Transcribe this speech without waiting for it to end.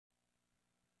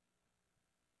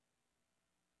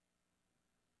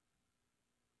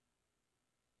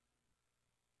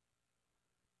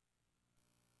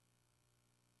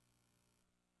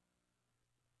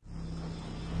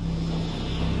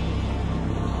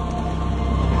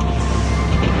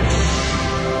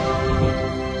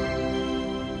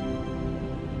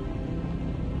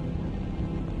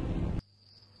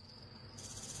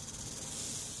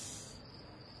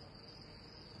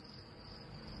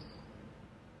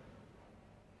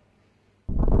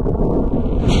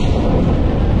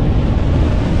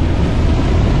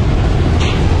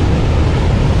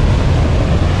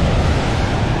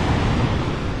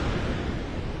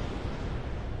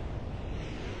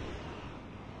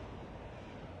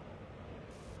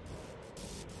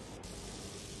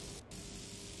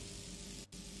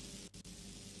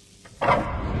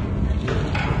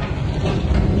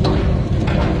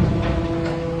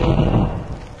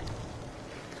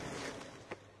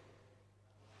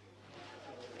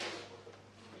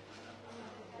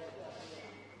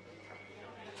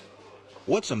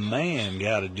What's a man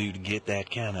gotta do to get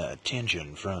that kind of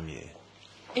attention from you?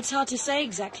 It's hard to say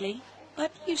exactly,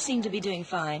 but you seem to be doing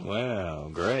fine. Well,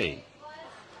 great.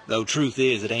 Though truth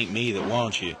is, it ain't me that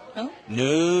wants you. Oh?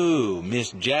 No,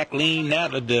 Miss Jacqueline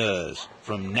Natla does,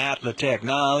 from Natla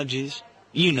Technologies.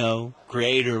 You know,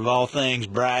 creator of all things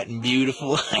bright and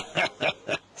beautiful.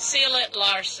 Seal it,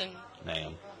 Larson.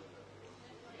 Ma'am.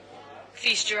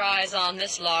 Feast your eyes on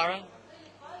this, Laura.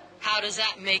 How does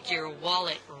that make your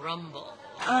wallet rumble?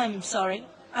 I'm sorry.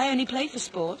 I only play for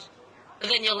sport.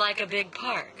 Then you'll like a big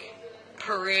park.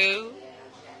 Peru,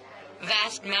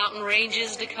 vast mountain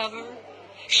ranges to cover,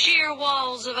 sheer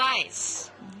walls of ice,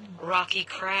 rocky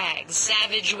crags,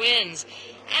 savage winds,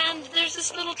 and there's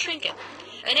this little trinket,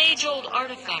 an age-old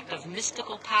artifact of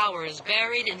mystical powers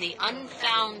buried in the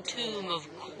unfound tomb of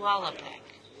Qualapec.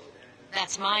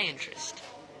 That's my interest.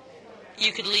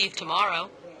 You could leave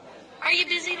tomorrow. Are you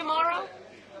busy tomorrow?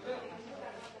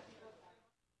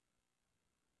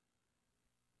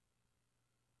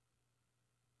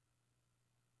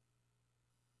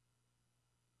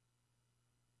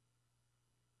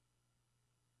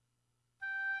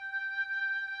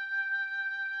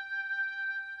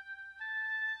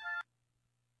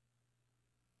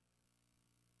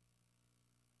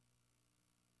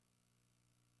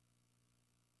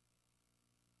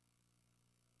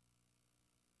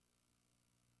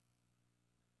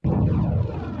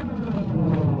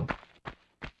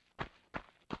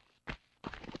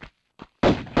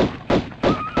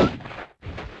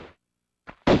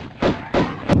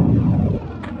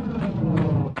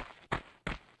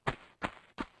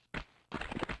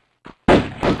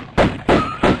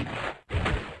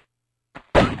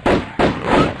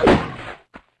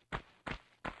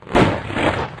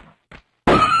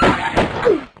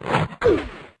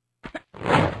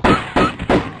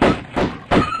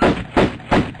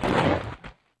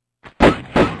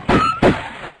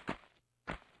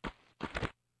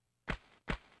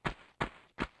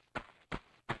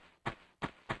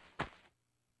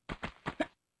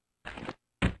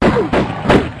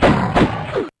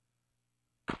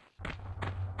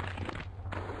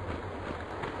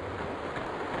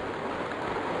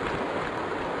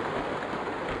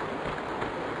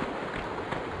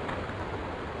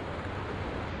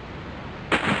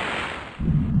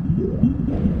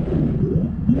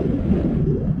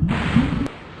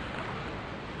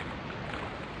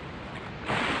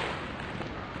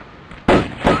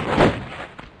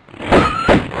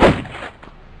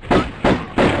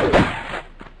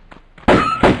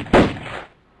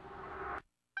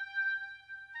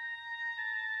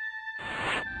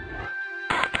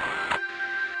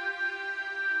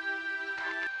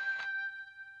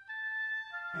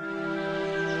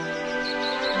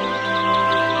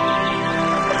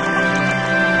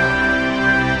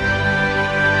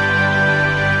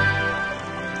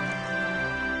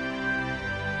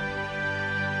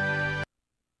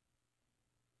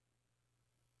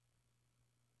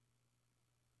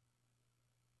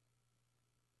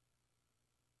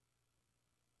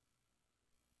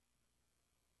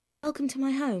 Welcome to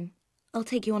my home. I'll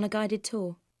take you on a guided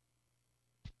tour.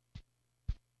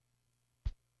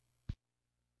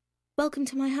 Welcome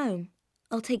to my home.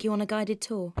 I'll take you on a guided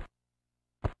tour.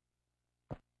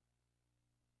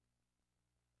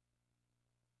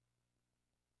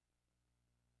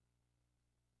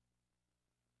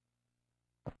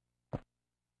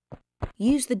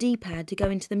 Use the D-pad to go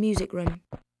into the music room.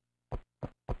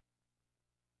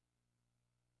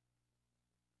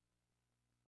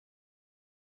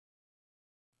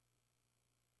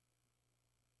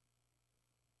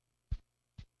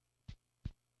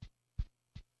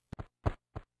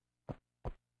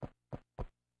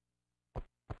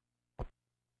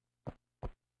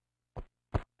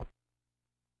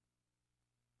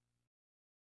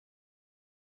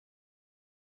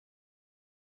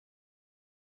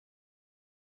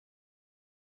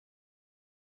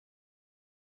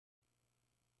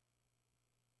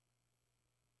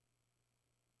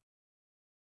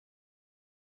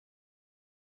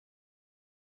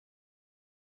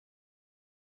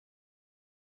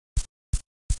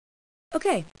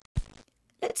 Okay,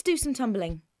 let's do some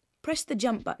tumbling. Press the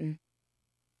jump button.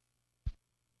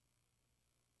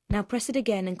 Now press it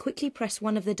again and quickly press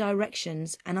one of the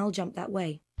directions and I'll jump that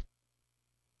way.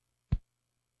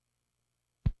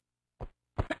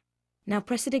 Now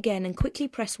press it again and quickly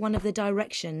press one of the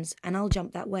directions and I'll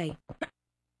jump that way.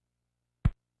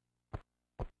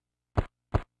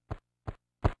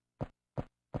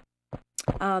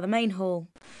 Ah, the main hall.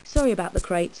 Sorry about the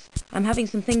crates. I'm having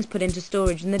some things put into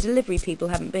storage and the delivery people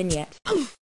haven't been yet.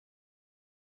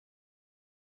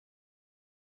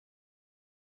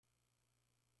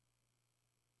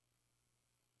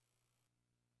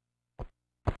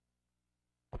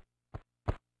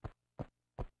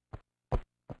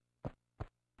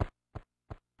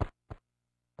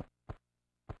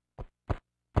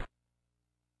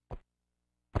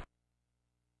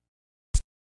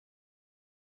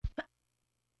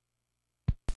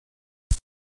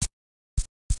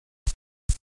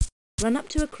 Run up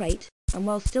to a crate, and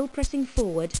while still pressing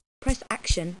forward, press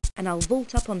action, and I'll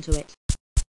vault up onto it.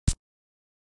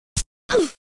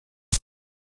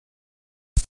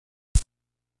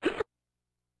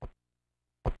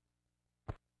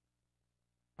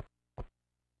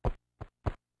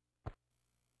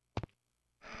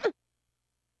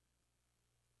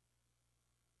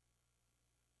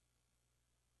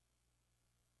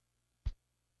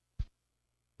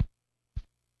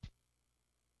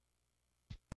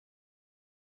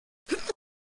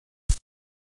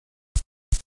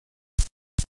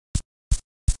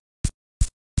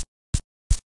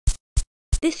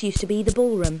 This used to be the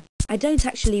ballroom. I don't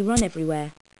actually run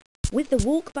everywhere. With the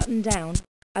walk button down,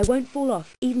 I won't fall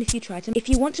off even if you try to. If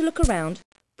you want to look around,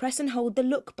 press and hold the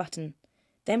look button.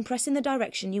 Then press in the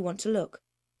direction you want to look.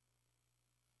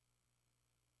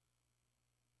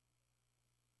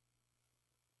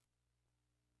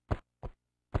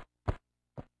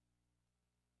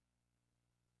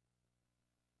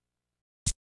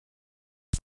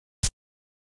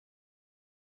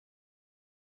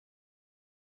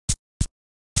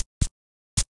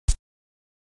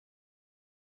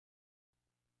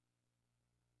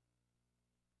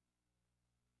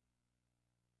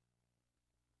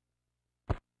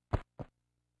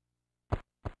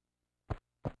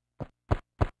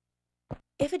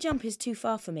 If a jump is too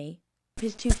far for me,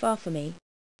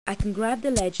 I can grab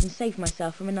the ledge and save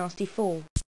myself from a nasty fall.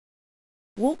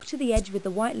 Walk to the edge with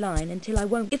the white line until I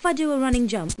won't. If I do a running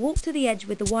jump, walk to the edge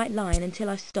with the white line until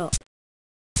I stop.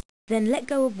 Then let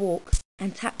go of walk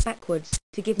and tap backwards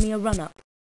to give me a run up.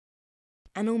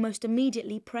 And almost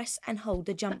immediately press and hold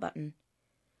the jump button.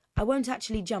 I won't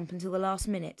actually jump until the last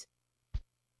minute.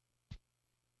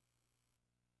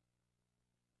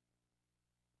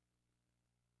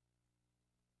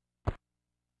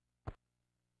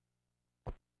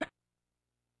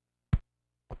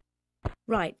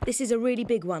 Right, this is a really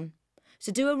big one.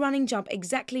 So do a running jump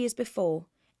exactly as before,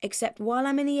 except while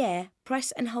I'm in the air,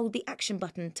 press and hold the action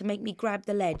button to make me grab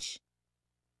the ledge.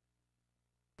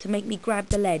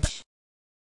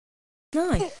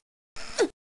 Nice.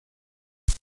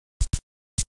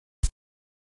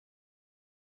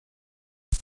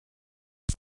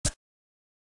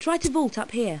 Try to vault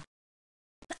up here.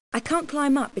 I can't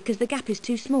climb up because the gap is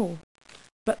too small.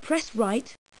 But press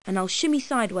right and I'll shimmy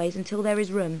sideways until there is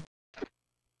room.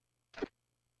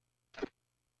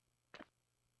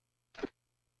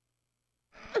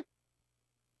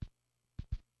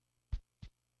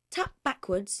 Tap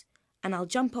backwards and I'll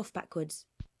jump off backwards.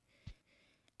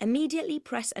 Immediately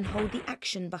press and hold the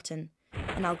action button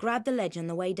and I'll grab the ledge on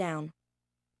the way down.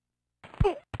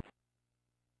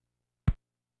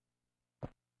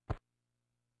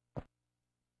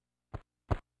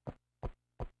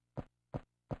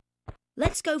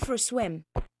 Let's go for a swim.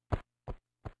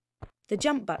 The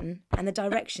jump button and the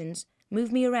directions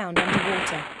move me around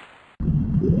underwater.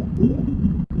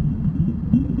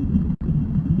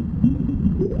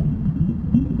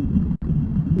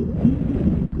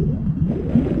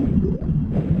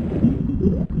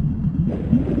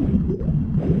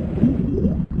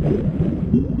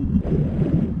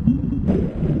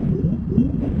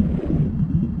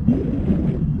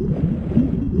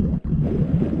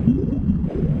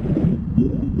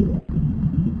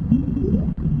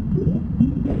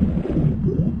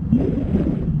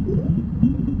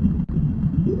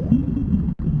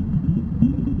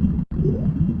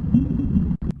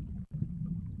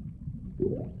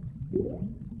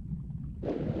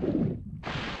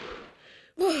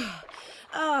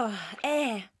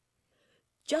 Air.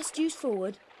 Just use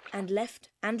forward and left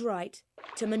and right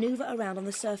to manoeuvre around on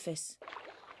the surface.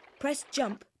 Press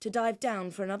jump to dive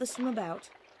down for another swim about,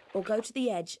 or go to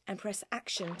the edge and press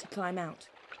action to climb out.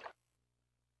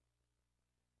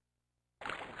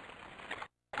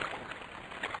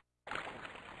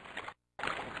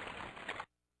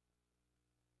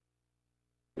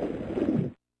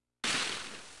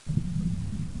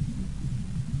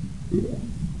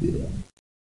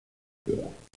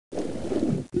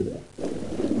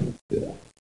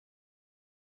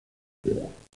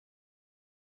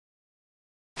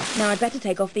 Now I'd better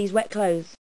take off these wet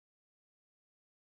clothes.